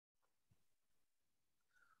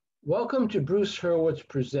Welcome to Bruce Hurwitz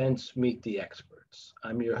Presents Meet the Experts.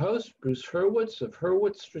 I'm your host, Bruce Hurwitz of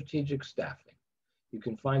Hurwitz Strategic Staffing. You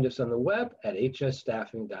can find us on the web at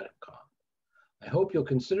hsstaffing.com. I hope you'll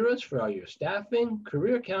consider us for all your staffing,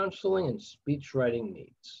 career counseling, and speech writing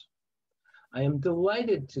needs. I am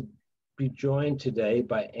delighted to be joined today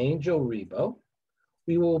by Angel Ribo.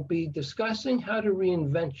 We will be discussing how to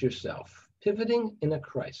reinvent yourself, pivoting in a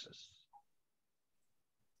crisis.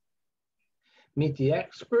 Meet the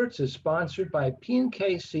Experts is sponsored by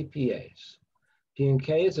P&K CPAs.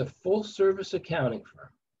 P&K is a full-service accounting firm.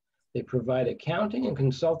 They provide accounting and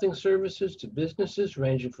consulting services to businesses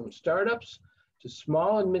ranging from startups to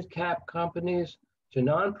small and mid-cap companies to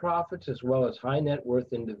nonprofits as well as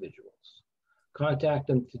high-net-worth individuals. Contact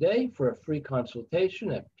them today for a free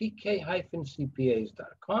consultation at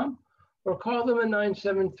pk-cpas.com or call them at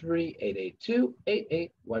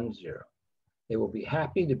 973-882-8810. They will be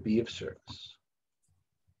happy to be of service.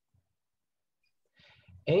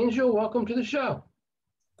 Angel, welcome to the show.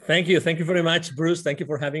 Thank you. Thank you very much, Bruce. Thank you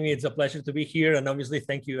for having me. It's a pleasure to be here. And obviously,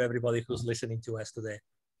 thank you, everybody who's listening to us today.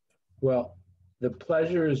 Well, the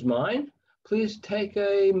pleasure is mine. Please take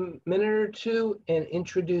a minute or two and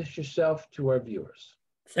introduce yourself to our viewers.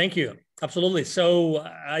 Thank you. Absolutely. So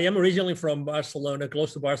I am originally from Barcelona,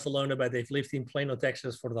 close to Barcelona, but I've lived in Plano,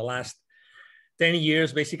 Texas for the last 10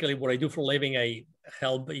 years. Basically, what I do for a living, I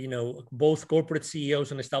help, both corporate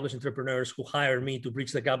CEOs and established entrepreneurs who hire me to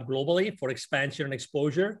bridge the gap globally for expansion and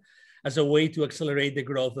exposure as a way to accelerate the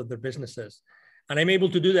growth of their businesses. And I'm able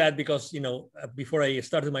to do that because, before I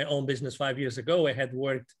started my own business 5 years ago, I had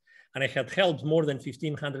worked and I had helped more than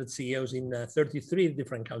 1,500 CEOs in 33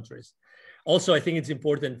 different countries. Also, I think it's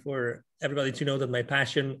important for everybody to know that my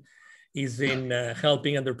passion is in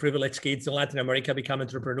helping underprivileged kids in Latin America become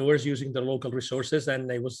entrepreneurs using their local resources.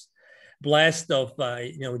 And I was blessed of,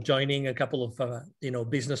 joining a couple of,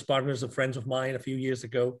 business partners, of friends of mine a few years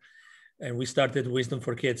ago. And we started Wisdom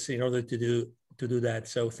for Kids in order to do that.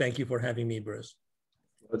 So thank you for having me, Bruce.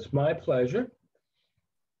 It's my pleasure.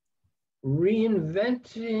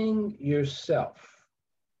 Reinventing yourself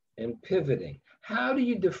and pivoting. How do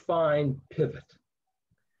you define pivot?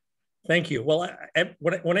 Thank you. Well,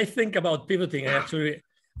 when I think about pivoting, I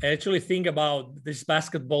actually think about these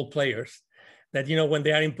basketball players that, when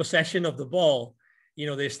they are in possession of the ball,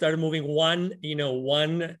 they start moving one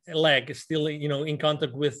leg is still, in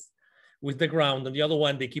contact with the ground, and the other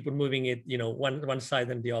one, they keep on moving it, one side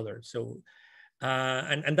and the other. So,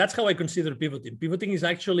 and that's how I consider pivoting. Pivoting is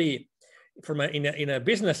actually in a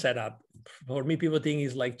business setup. For me, pivoting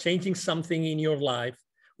is like changing something in your life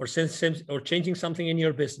or changing something in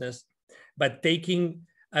your business, but taking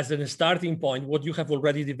as a starting point what you have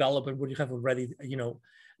already developed and what you have already,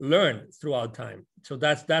 learned throughout time. So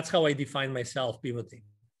that's how I define myself, pivoting.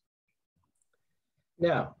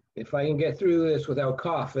 Now, if I can get through this without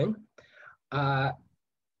coughing, why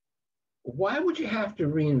would you have to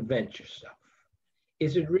reinvent yourself?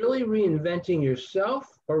 Is it really reinventing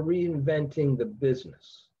yourself or reinventing the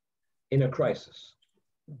business in a crisis?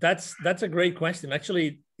 That's a great question.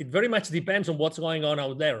 Actually, it very much depends on what's going on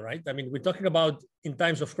out there, right? I mean, we're talking about in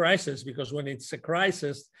times of crisis, because when it's a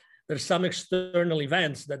crisis, there's some external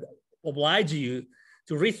events that oblige you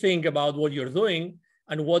to rethink about what you're doing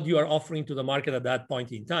and what you are offering to the market at that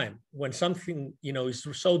point in time. When something, is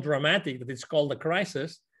so dramatic that it's called a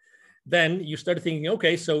crisis, then you start thinking,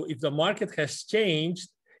 okay, so if the market has changed,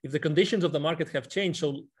 if the conditions of the market have changed,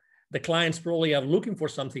 so the clients probably are looking for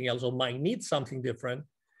something else or might need something different.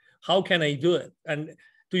 How can I do it? And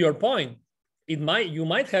to your point, you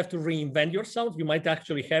might have to reinvent yourself. You might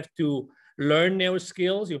actually have to learn new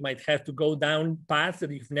skills. You might have to go down paths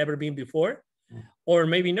that you've never been before, or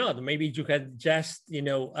maybe not. Maybe you can just,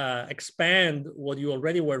 expand what you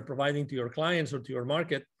already were providing to your clients or to your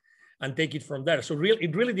market and take it from there. So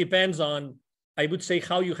it really depends on, I would say,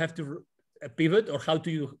 how you have to pivot, or how do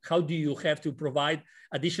you have to provide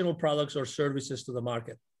additional products or services to the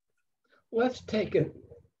market. Let's take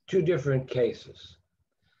two different cases.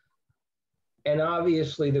 And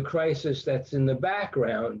obviously the crisis that's in the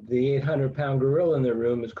background, the 800-pound gorilla in the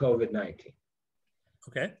room, is COVID-19.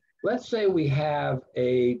 Okay. Let's say we have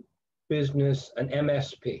a business, an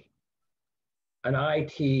MSP, an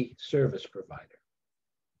IT service provider.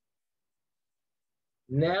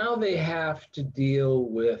 Now they have to deal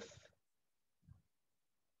with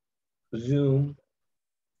Zoom.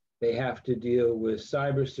 They have to deal with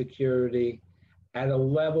cybersecurity at a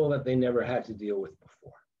level that they never had to deal with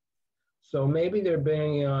before. So maybe they're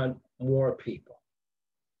bringing on more people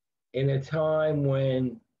in a time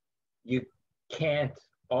when you can't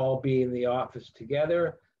all be in the office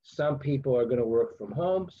together. Some people are going to work from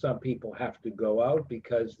home. Some people have to go out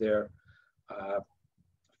because they're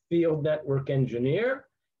field network engineer.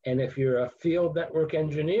 And if you're a field network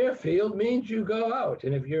engineer, field means you go out.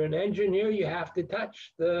 And if you're an engineer, you have to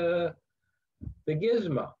touch the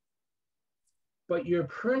gizmo. But your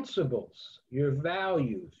principles, your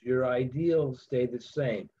values, your ideals stay the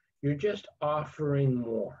same. You're just offering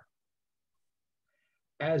more.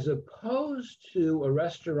 As opposed to a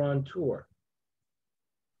restaurateur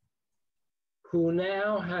who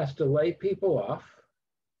now has to lay people off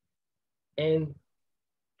and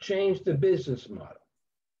change the business model.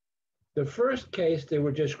 The first case, they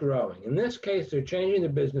were just growing. In this case, they're changing the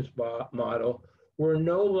business model. We're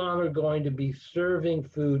no longer going to be serving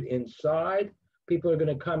food inside. People are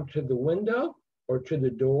going to come to the window or to the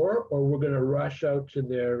door, or we're going to rush out to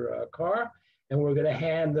their car and we're going to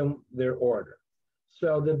hand them their order.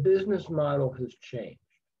 So the business model has changed.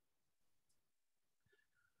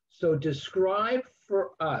 So describe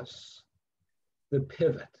for us the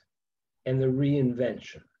pivot and the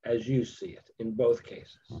reinvention as you see it in both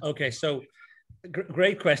cases. Okay, so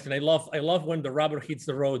great question. I love when the rubber hits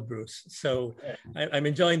the road, Bruce. So I'm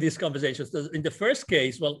enjoying these conversations. In the first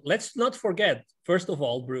case, well, let's not forget, first of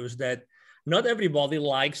all, Bruce, that not everybody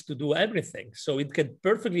likes to do everything. So it could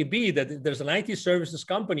perfectly be that there's an IT services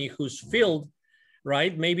company whose field,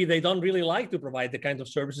 right? Maybe they don't really like to provide the kind of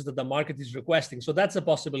services that the market is requesting. So that's a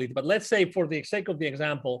possibility. But let's say, for the sake of the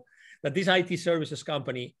example, that this IT services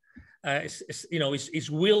company is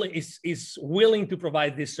willing to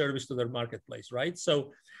provide this service to their marketplace, right?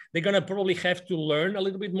 So they're going to probably have to learn a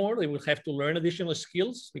little bit more. They will have to learn additional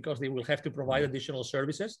skills because they will have to provide additional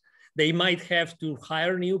services. They might have to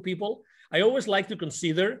hire new people. I always like to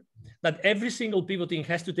consider that every single pivoting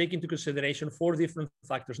has to take into consideration 4 different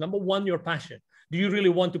factors. Number 1, your passion. Do you really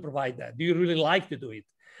want to provide that? Do you really like to do it?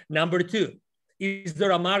 Number 2, is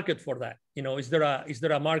there a market for that? Is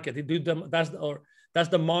there a market? Does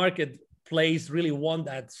the marketplace really want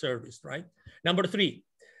that service, right? Number 3,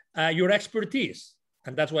 your expertise.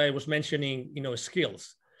 And that's why I was mentioning,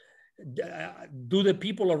 skills. Do the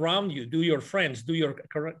people around you, do your friends, do your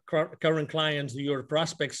current clients, do your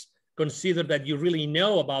prospects consider that you really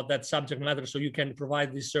know about that subject matter so you can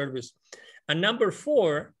provide this service? And number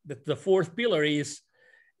 4, the 4th pillar is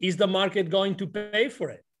the market going to pay for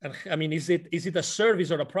it? And I mean, is it a service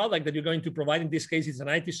or a product that you're going to provide? In this case, it's an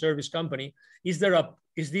IT service company. Is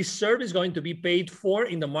this service going to be paid for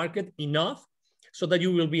in the market enough so that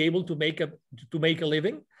you will be able to make a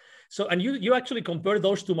living? So, and you actually compare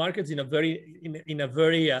those 2 markets in a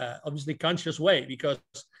very obviously conscious way, because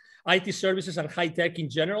IT services and high tech in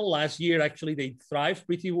general, last year, actually, they thrived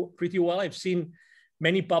pretty well. I've seen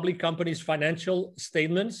many public companies' financial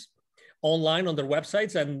statements online on their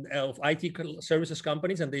websites and of IT services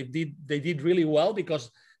companies, and they did really well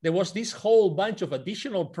because there was this whole bunch of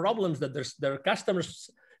additional problems that their customers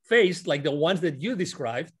faced, like the ones that you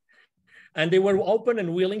described, and they were open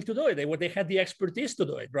and willing to do it. They had the expertise to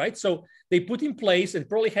do it, right? So they put in place, and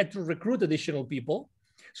probably had to recruit additional people.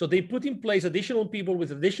 So they put in place additional people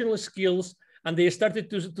with additional skills, and they started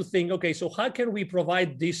to think, okay, so how can we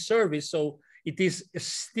provide this service so it is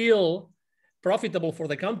still profitable for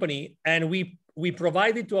the company, and we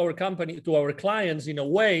provide it to our company, to our clients, in a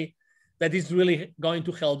way that is really going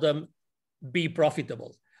to help them be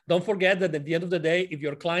profitable. Don't forget that at the end of the day, if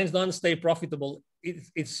your clients don't stay profitable,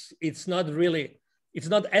 it's not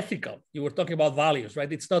ethical. You were talking about values,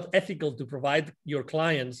 right? It's not ethical to provide your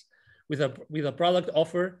clients with a product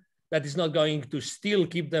offer that is not going to still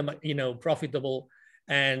keep them, profitable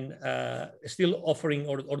and still offering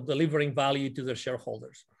or delivering value to their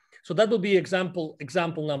shareholders. So that would be example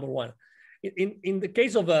number 1. In the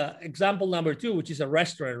case of example number 2, which is a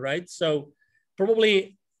restaurant, right? So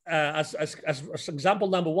probably as example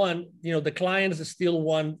number 1, the clients still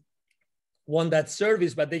want that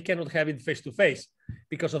service, but they cannot have it face to face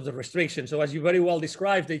because of the restriction. So as you very well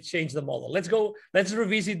described, they changed the model. Let's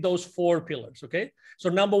revisit those 4 pillars. Okay. So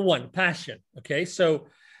number 1, passion. Okay. So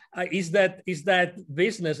is that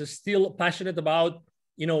business is still passionate about,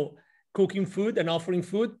 cooking food and offering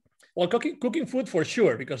food? Well, cooking food for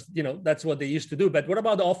sure, because that's what they used to do. But what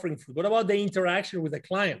about offering food? What about the interaction with the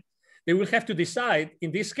client? They will have to decide,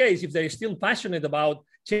 in this case, if they're still passionate about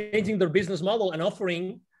changing their business model and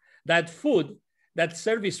offering that food, that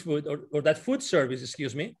service food, or that food service,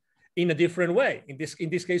 in a different way. In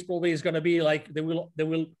this case, probably it's going to be like they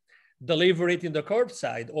will deliver it in the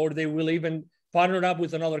curbside, or they will even partner up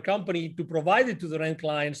with another company to provide it to their end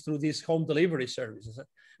clients through these home delivery services,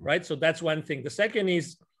 right? So that's one thing. The second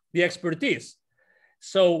is the expertise.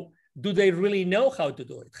 So do they really know how to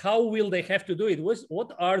do it? How will they have to do it?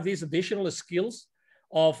 What are these additional skills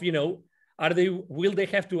of, will they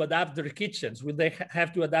have to adapt their kitchens? Will they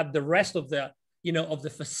have to adapt the rest of the, of the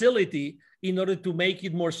facility in order to make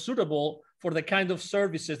it more suitable for the kind of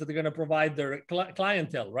services that they're going to provide their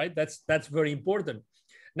clientele, right? That's very important.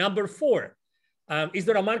 Number 4, is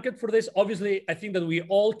there a market for this? Obviously, I think that we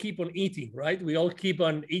all keep on eating, right? We all keep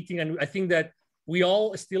on eating. And I think that we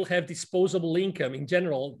all still have disposable income in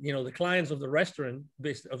general. The clients of the restaurant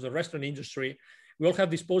industry, we all have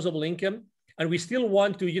disposable income. And we still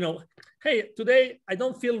want to, hey, today I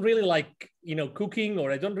don't feel really like, cooking,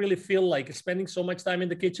 or I don't really feel like spending so much time in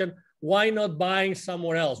the kitchen. Why not buying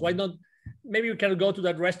somewhere else? Why not? Maybe we can go to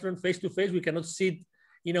that restaurant face to face. We cannot sit,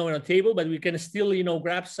 on a table, but we can still,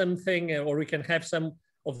 grab something, or we can have some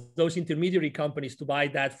of those intermediary companies to buy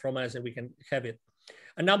that from us, and we can have it.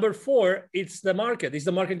 And number 4, it's the market. Is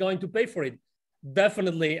the market going to pay for it?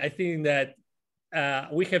 Definitely. I think that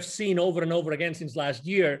we have seen over and over again since last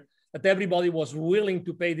year that everybody was willing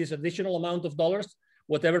to pay this additional amount of dollars,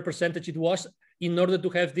 whatever percentage it was, in order to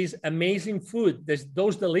have this amazing food. There's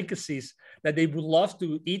those delicacies that they would love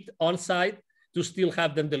to eat on site, to still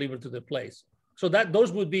have them delivered to the place. So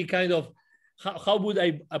those would be kind of, how would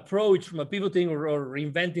I approach from a pivoting or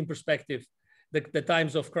reinventing perspective, the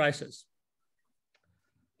times of crisis?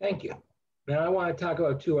 Thank you. Now I want to talk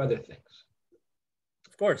about 2 other things.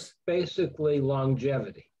 Of course. Basically,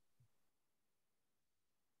 longevity.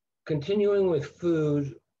 Continuing with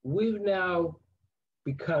food, we've now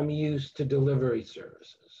become used to delivery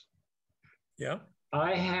services. Yeah.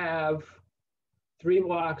 I have 3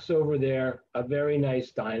 blocks over there, a very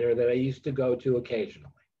nice diner that I used to go to occasionally.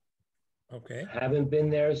 Okay. Haven't been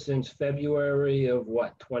there since February of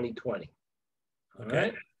 2020. All okay.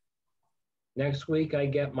 Right. Next week, I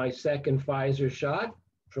get my second Pfizer shot.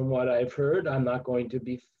 From what I've heard, I'm not going to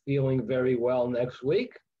be feeling very well next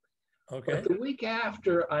week. Okay. But the week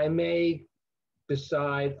after, I may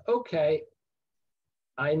decide, okay,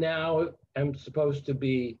 I now am supposed to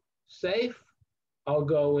be safe. I'll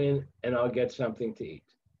go in and I'll get something to eat.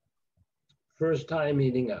 First time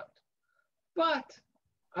eating out. But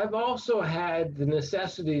I've also had the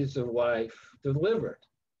necessities of life delivered.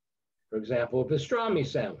 For example, a pastrami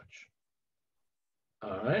sandwich.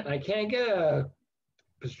 All right, I can't get a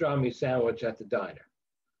pastrami sandwich at the diner.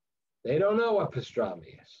 They don't know what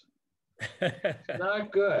pastrami is. It's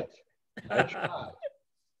not good. I tried.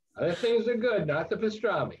 Other things are good, not the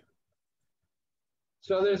pastrami.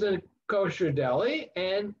 So there's a kosher deli,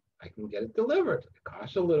 and I can get it delivered. It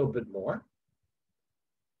costs a little bit more.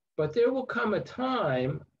 But there will come a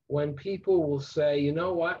time when people will say, you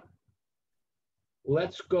know what?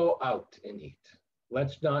 Let's go out and eat.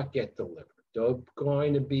 Let's not get delivered. There are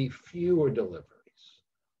going to be fewer deliveries.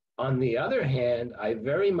 On the other hand, I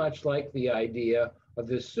very much like the idea of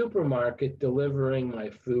the supermarket delivering my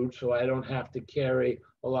food so I don't have to carry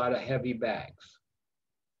a lot of heavy bags.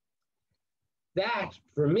 That,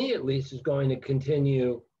 for me at least, is going to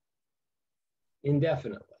continue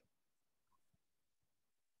indefinitely.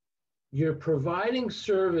 You're providing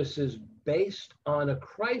services based on a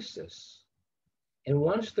crisis, and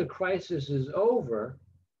once the crisis is over,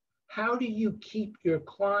 how do you keep your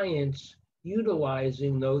clients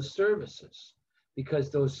utilizing those services? Because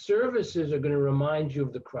those services are going to remind you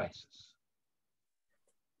of the crisis,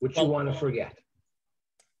 which you want to forget.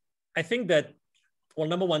 I think that, well,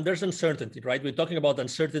 number one, there's uncertainty, right? We're talking about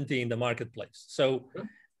uncertainty in the marketplace. So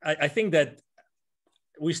I think that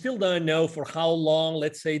we still don't know for how long,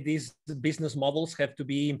 let's say, these business models have to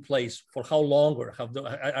be in place, for how long, or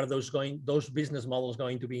are those business models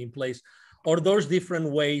going to be in place, or those different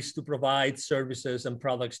ways to provide services and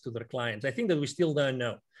products to their clients. I think that we still don't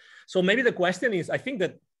know. So maybe the question is, I think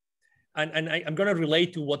that, and I'm going to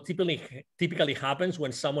relate to what typically happens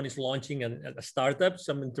when someone is launching a startup,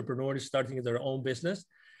 some entrepreneur is starting their own business.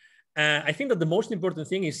 I think that the most important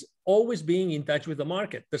thing is always being in touch with the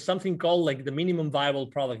market. There's something called like the minimum viable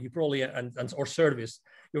product. You probably, or service,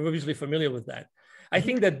 you're obviously familiar with that. I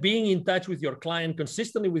think that being in touch with your client,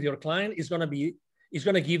 consistently with your client, is going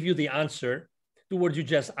to give you the answer to what you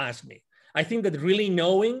just asked me. I think that really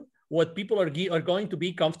knowing what people are going to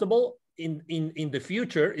be comfortable in the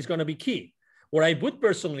future is going to be key. What I would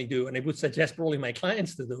personally do, and I would suggest probably my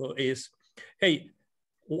clients to do, is, hey,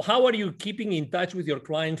 how are you keeping in touch with your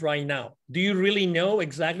client right now? Do you really know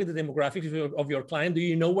exactly the demographics of your client? Do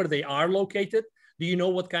you know where they are located? Do you know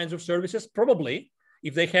what kinds of services? Probably,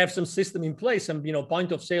 if they have some system in place, some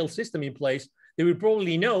point of sale system in place, they will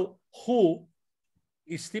probably know who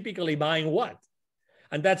is typically buying what.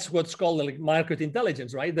 And that's what's called like market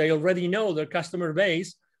intelligence, right? They already know their customer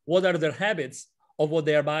base, what are their habits of what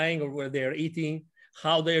they are buying or where they are eating,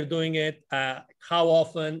 how they're doing it, how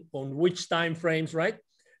often, on which time frames, right?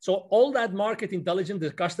 So all that market intelligence,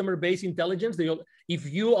 the customer base intelligence,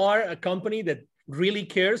 if you are a company that really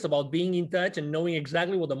cares about being in touch and knowing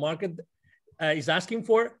exactly what the market is asking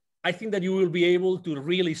for, I think that you will be able to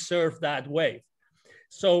really serve that wave.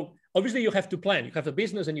 So obviously you have to plan. You have a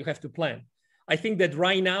business and you have to plan. I think that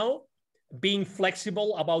right now, being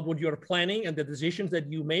flexible about what you're planning and the decisions that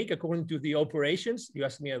you make according to the operations, you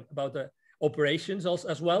asked me about the operations also,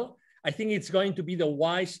 as well. I think it's going to be the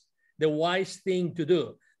wise thing to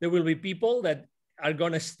do. There will be people that are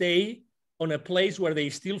going to stay on a place where they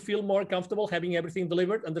still feel more comfortable having everything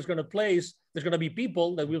delivered. And there's going to be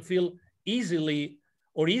people that will feel easily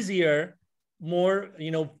or easier, more,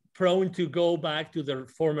 prone to go back to their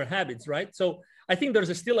former habits, right? So I think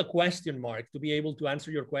there's still a question mark to be able to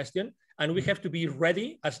answer your question. And we have to be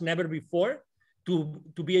ready as never before to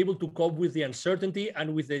be able to cope with the uncertainty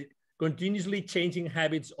and with the continuously changing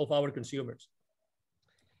habits of our consumers.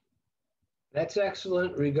 That's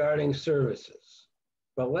excellent regarding services.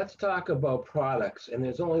 But let's talk about products. And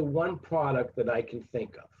there's only one product that I can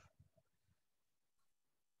think of.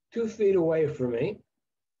 2 feet away from me,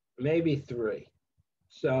 maybe 3.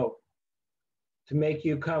 So to make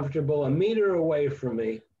you comfortable, 1 meter away from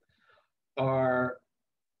me are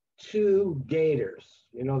 2 gaiters.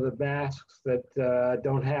 You know, the masks that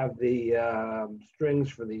don't have the strings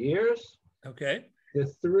for the ears. Okay. The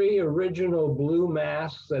 3 original blue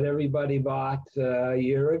masks that everybody bought a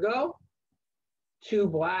year ago. 2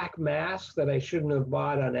 black masks that I shouldn't have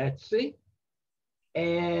bought on Etsy.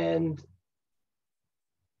 And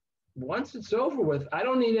once it's over with, I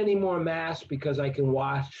don't need any more masks because I can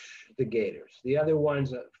wash the gaiters. The other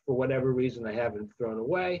ones, for whatever reason, I haven't thrown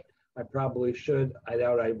away. I probably should. I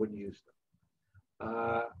doubt I would use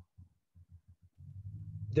them.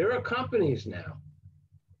 There are companies now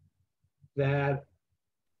that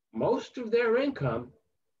most of their income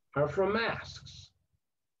are from masks.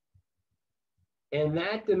 And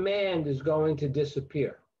that demand is going to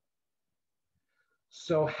disappear.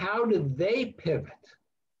 So how do they pivot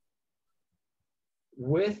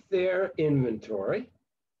with their inventory,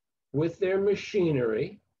 with their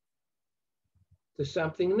machinery, to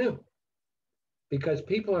something new? Because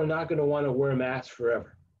people are not going to want to wear masks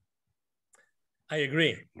forever. I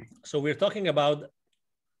agree. So we're talking about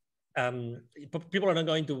people are not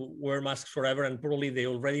going to wear masks forever, and probably they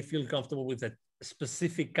already feel comfortable with a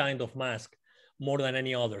specific kind of mask more than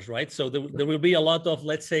any others, right? So there will be a lot of,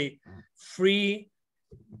 let's say, free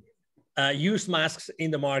used masks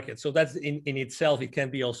in the market. So that's in itself, it can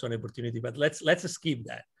be also an opportunity, but let's skip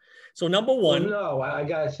that. So number one. Well, no, I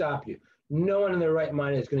got to stop you. No one in their right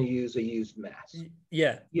mind is going to use a used mask.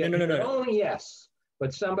 Yeah. No. Oh, yes,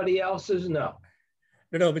 but somebody else's, no.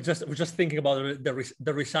 No, we're just thinking about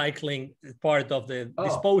the recycling part of the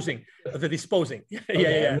disposing.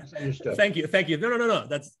 Yeah. Misunderstood. Thank you. No.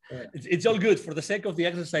 It's all good. For the sake of the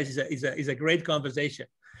exercise, is a great conversation.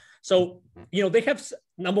 So, they have,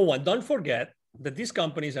 number one, don't forget that these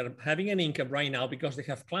companies are having an income right now because they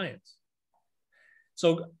have clients.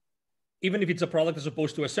 So even if it's a product as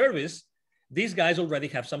opposed to a service, these guys already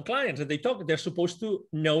have some clients, and they're supposed to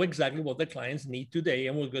know exactly what the clients need today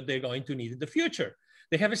and what they're going to need in the future.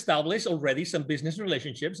 They have established already some business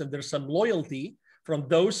relationships, and there's some loyalty from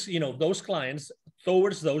those clients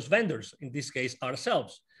towards those vendors, in this case,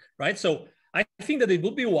 ourselves, right? So I think that it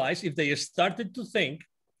would be wise if they started to think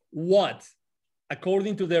what,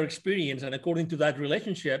 according to their experience and according to that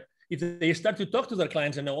relationship, if they start to talk to their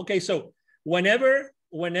clients and know, okay, so whenever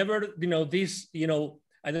this,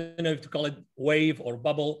 I don't know if to call it wave or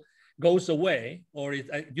bubble, goes away, or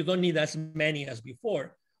you don't need as many as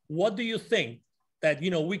before, what do you think that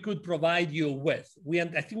we could provide you with?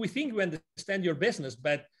 We think we understand your business,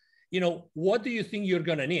 but what do you think you're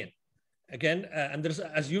going to need? Again, and there's,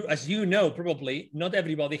 as you know, probably not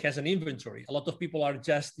everybody has an inventory. A lot of people are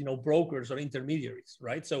just brokers or intermediaries,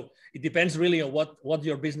 right? So it depends really on what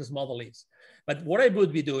your business model is. But what I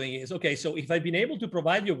would be doing is, okay, so if I've been able to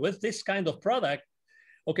provide you with this kind of product,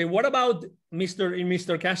 okay, what about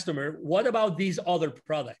Mr. Customer? What about this other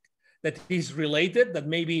product that is related, that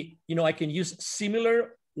maybe I can use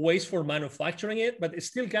similar ways for manufacturing it, but it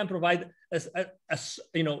still can provide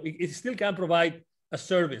it still can provide a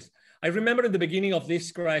service. I remember in the beginning of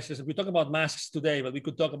this crisis, we talk about masks today, but we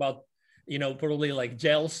could talk about probably like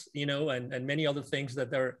gels, and many other things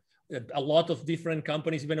that are a lot of different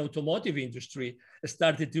companies, even automotive industry,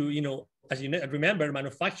 started to as you remember,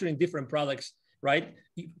 manufacturing different products, right,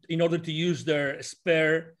 in order to use their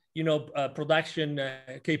spare production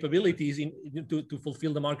capabilities to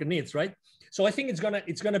fulfill the market needs, right? So I think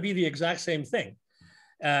it's gonna be the exact same thing.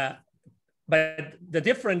 But the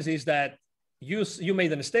difference is that you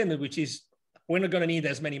made a statement, which is we're not going to need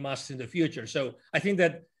as many masks in the future. So I think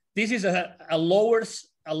that this is a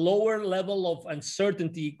lower level of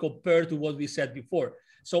uncertainty compared to what we said before.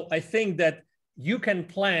 So I think that you can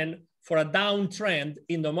plan for a downtrend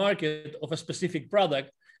in the market of a specific product,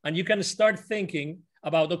 and you can start thinking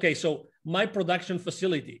about, okay, so my production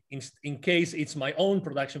facility, in case it's my own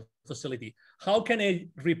production facility, how can I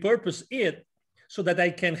repurpose it so that I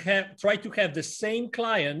can try to have the same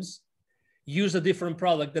clients use a different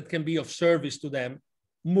product that can be of service to them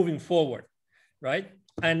moving forward, right?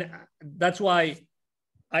 And that's why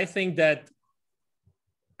I think that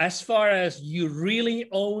as far as you really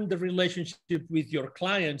own the relationship with your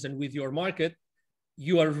clients and with your market,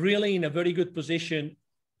 you are really in a very good position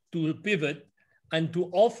to pivot and to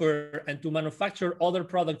offer and to manufacture other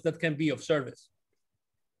products that can be of service.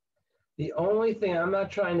 The only thing, I'm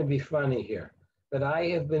not trying to be funny here, that I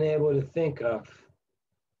have been able to think of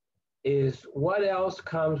is what else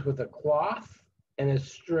comes with a cloth and a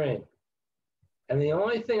string. And the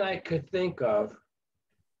only thing I could think of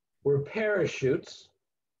were parachutes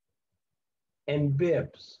and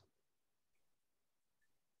bibs.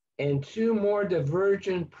 And two more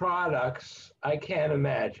divergent products I can't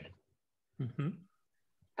imagine. Mm-hmm.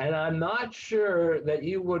 And I'm not sure that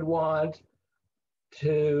you would want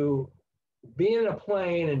to be in a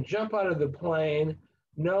plane and jump out of the plane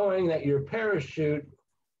knowing that your parachute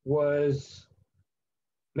was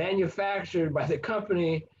manufactured by the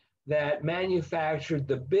company that manufactured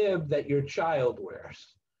the bib that your child wears.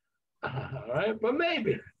 All right, but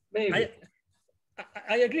maybe.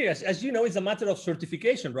 I agree. As you know, it's a matter of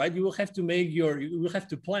certification, right? You will have to you will have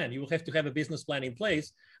to plan. You will have to have a business plan in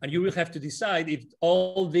place, and you will have to decide if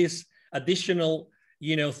all these additional,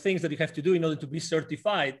 things that you have to do in order to be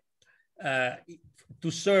certified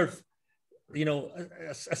to serve,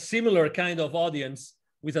 a similar kind of audience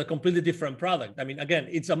with a completely different product. I mean, again,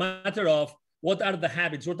 it's a matter of what are the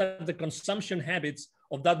habits, what are the consumption habits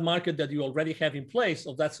of that market that you already have in place,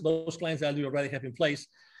 of those clients that you already have in place.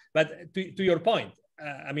 But to your point,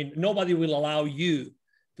 I mean, nobody will allow you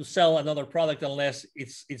to sell another product unless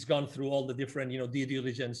it's gone through all the different, due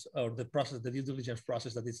diligence or the due diligence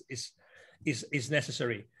process that is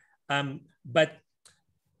necessary. But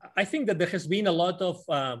I think that there has been a lot of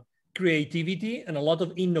creativity and a lot of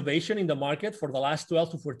innovation in the market for the last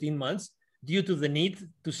 12 to 14 months due to the need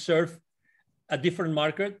to serve a different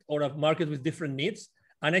market or a market with different needs.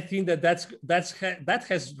 And I think that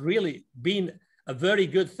has really been a very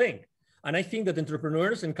good thing. And I think that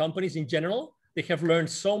entrepreneurs and companies in general, they have learned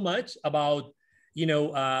so much about,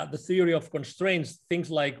 the theory of constraints, things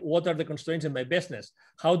like what are the constraints in my business?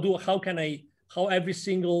 How every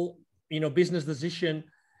single, business decision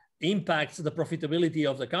impacts the profitability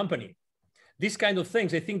of the company. These kind of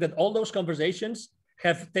things, I think that all those conversations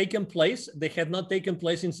have taken place. They had not taken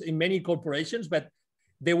place in many corporations, but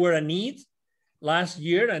they were a need last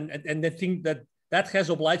year. And I think that has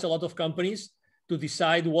obliged a lot of companies to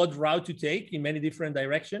decide what route to take in many different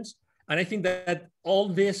directions. And I think that all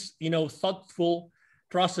this, thoughtful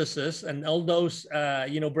processes and all those,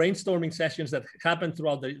 brainstorming sessions that happened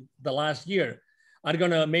throughout the last year are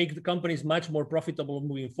going to make the companies much more profitable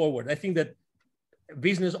moving forward. I think that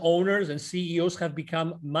business owners and CEOs have become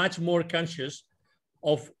much more conscious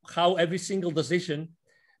of how every single decision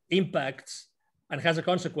impacts and has a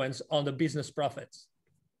consequence on the business profits.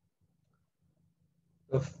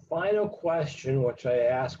 The final question, which I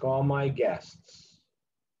ask all my guests,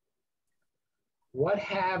 what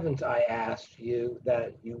haven't I asked you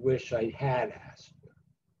that you wish I had asked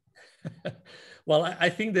you? Well, I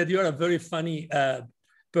think that you're a very funny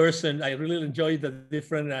person. I really enjoy the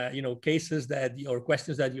different, cases or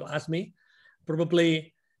questions that you ask me.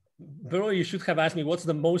 Probably you should have asked me what's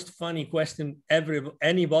the most funny question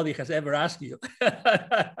anybody has ever asked you.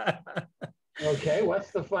 Okay,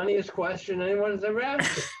 what's the funniest question anyone has ever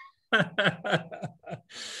asked you?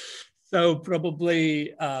 So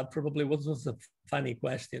probably what was the funny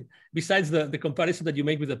question? Besides the comparison that you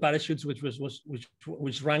make with the parachutes,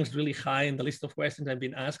 which ranks really high in the list of questions I've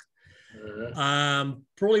been asked.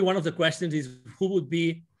 Probably one of the questions is who would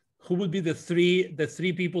be the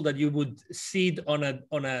three people that you would seat on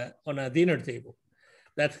a dinner table.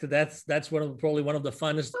 That's probably one of the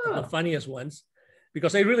funniest ones,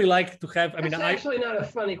 because I really like to have. That's actually not a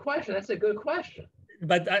funny question. That's a good question.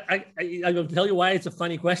 But I will tell you why it's a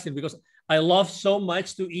funny question, because I love so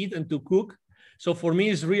much to eat and to cook. So for me,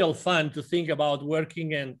 it's real fun to think about working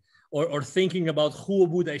or thinking about who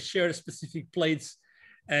would I share specific plates.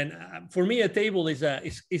 And for me, a table is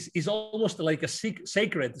almost like a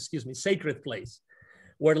sacred place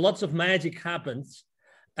where lots of magic happens.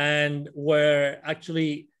 and we're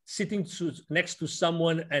actually sitting next to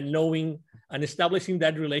someone and knowing and establishing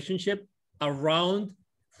that relationship around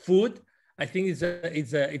food, I think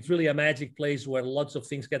it's really a magic place where lots of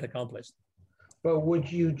things get accomplished. But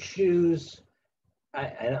would you choose,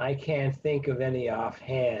 and I can't think of any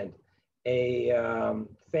offhand, a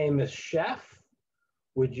famous chef?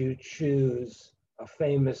 Would you choose a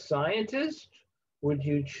famous scientist? Would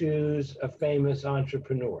you choose a famous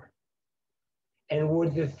entrepreneur? And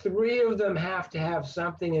would the three of them have to have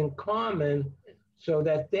something in common so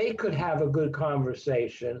that they could have a good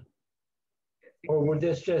conversation? Or would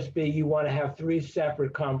this just be you want to have three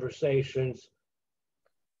separate conversations?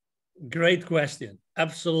 Great question.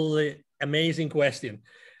 Absolutely amazing question.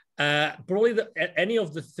 Probably any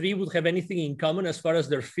of the three would have anything in common as far as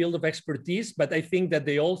their field of expertise, but I think that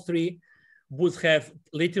they all three would have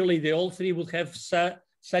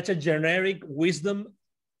such a generic wisdom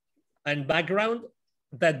and background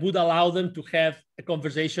that would allow them to have a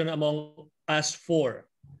conversation among us four.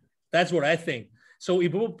 That's what I think. So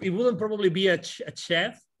it wouldn't probably be a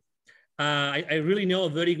chef. I really know a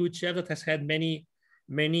very good chef that has had many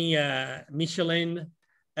Michelin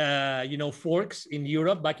forks in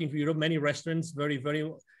Europe, back in Europe, many restaurants, very,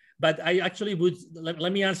 very, but I actually would,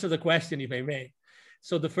 let me answer the question if I may.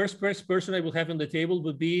 So the first person I would have on the table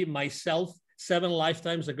would be myself 7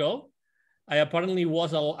 lifetimes ago. I apparently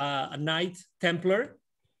was a Knight Templar,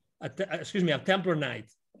 a Templar Knight.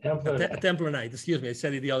 A Templar Knight, excuse me, I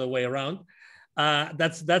said it the other way around.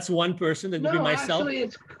 That's one person, that would be myself. Actually,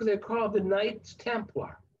 they're called the Knights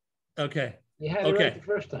Templar. Okay. You had it right the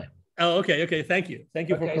first time. Oh, okay. Thank you for correcting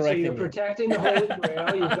me. So you're protecting the Holy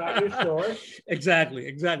Grail. You've got your sword.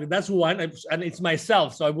 Exactly. That's one, and it's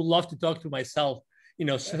myself. So I would love to talk to myself.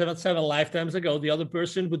 7 lifetimes ago. The other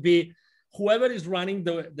person would be whoever is running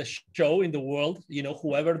the show in the world.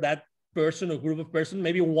 Whoever that person or group of person.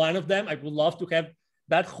 Maybe one of them. I would love to have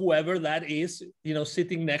that whoever that is.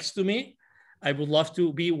 Sitting next to me. I would love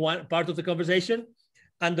to be one part of the conversation.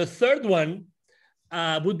 And the third one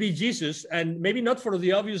would be Jesus, and maybe not for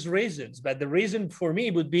the obvious reasons, but the reason for me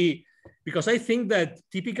would be because I think that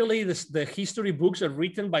typically the history books are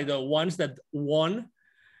written by the ones that won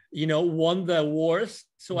the wars.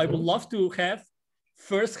 So I would love to have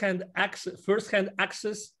firsthand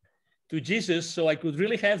access to Jesus, so I could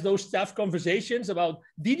really have those tough conversations about,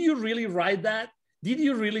 did you really write that? Did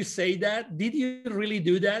you really say that? Did you really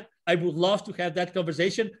do that? I would love to have that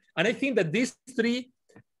conversation. And I think that these three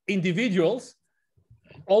individuals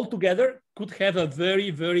all together could have a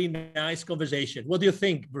very, very nice conversation. What do you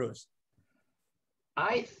think, Bruce?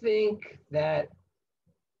 I think that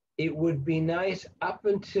it would be nice up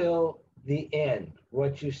until the end,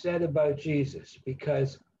 what you said about Jesus,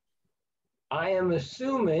 because I am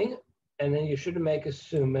assuming, and then you shouldn't make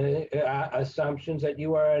assumptions, that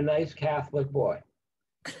you are a nice Catholic boy.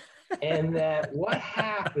 And that what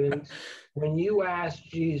happened when you asked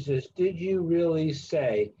Jesus, did you really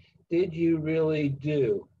say, did you really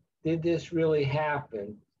do, did this really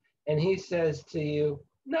happen? And he says to you,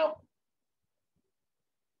 no.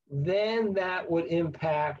 Then that would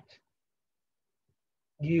impact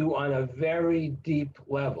you on a very deep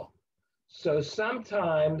level. So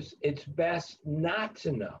sometimes it's best not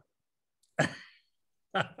to know.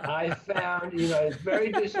 I found, it's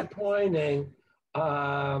very disappointing.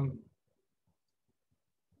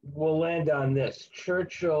 We'll end on this.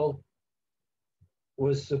 Churchill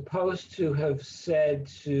was supposed to have said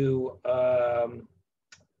to,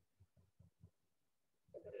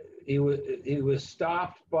 he was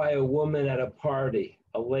stopped by a woman at a party,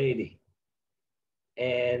 a lady,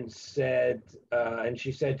 and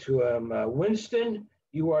she said to him, Winston,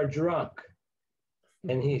 you are drunk.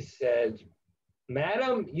 And he said,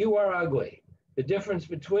 Madam, you are ugly. The difference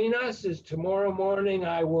between us is tomorrow morning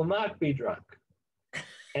I will not be drunk.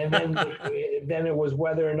 And then it was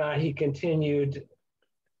whether or not he continued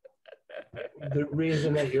the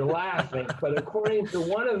reason that you're laughing. But according to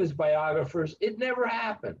one of his biographers, it never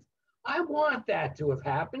happened. I want that to have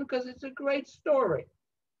happened because it's a great story.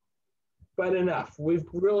 But enough. We've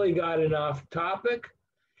really got an off topic.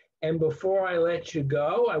 And before I let you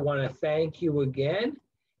go, I want to thank you again.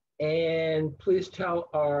 And please tell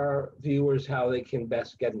our viewers how they can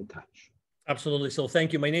best get in touch. Absolutely. So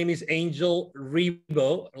thank you. My name is Angel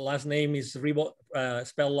Ribo. Last name is Ribo,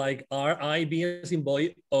 spelled like R-I-B as in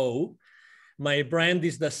boy, O. My brand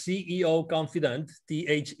is the CEO Confidant,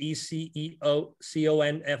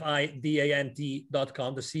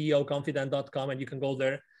 THECEOCONFIDANT.com, the CEOConfidant.com, and you can go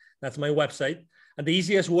there. That's my website. And the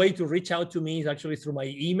easiest way to reach out to me is actually through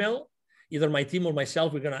my email. Either my team or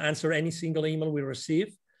myself, we're going to answer any single email we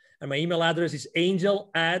receive. And my email address is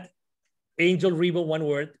angel@ Angel Ribo, one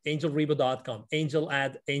word, angelribo.com,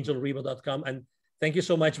 angel@angelribo.com. And thank you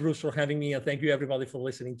so much, Bruce, for having me. And thank you, everybody, for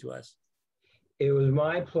listening to us. It was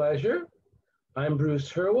my pleasure. I'm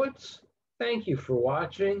Bruce Hurwitz. Thank you for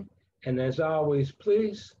watching. And as always,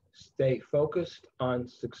 please stay focused on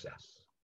success.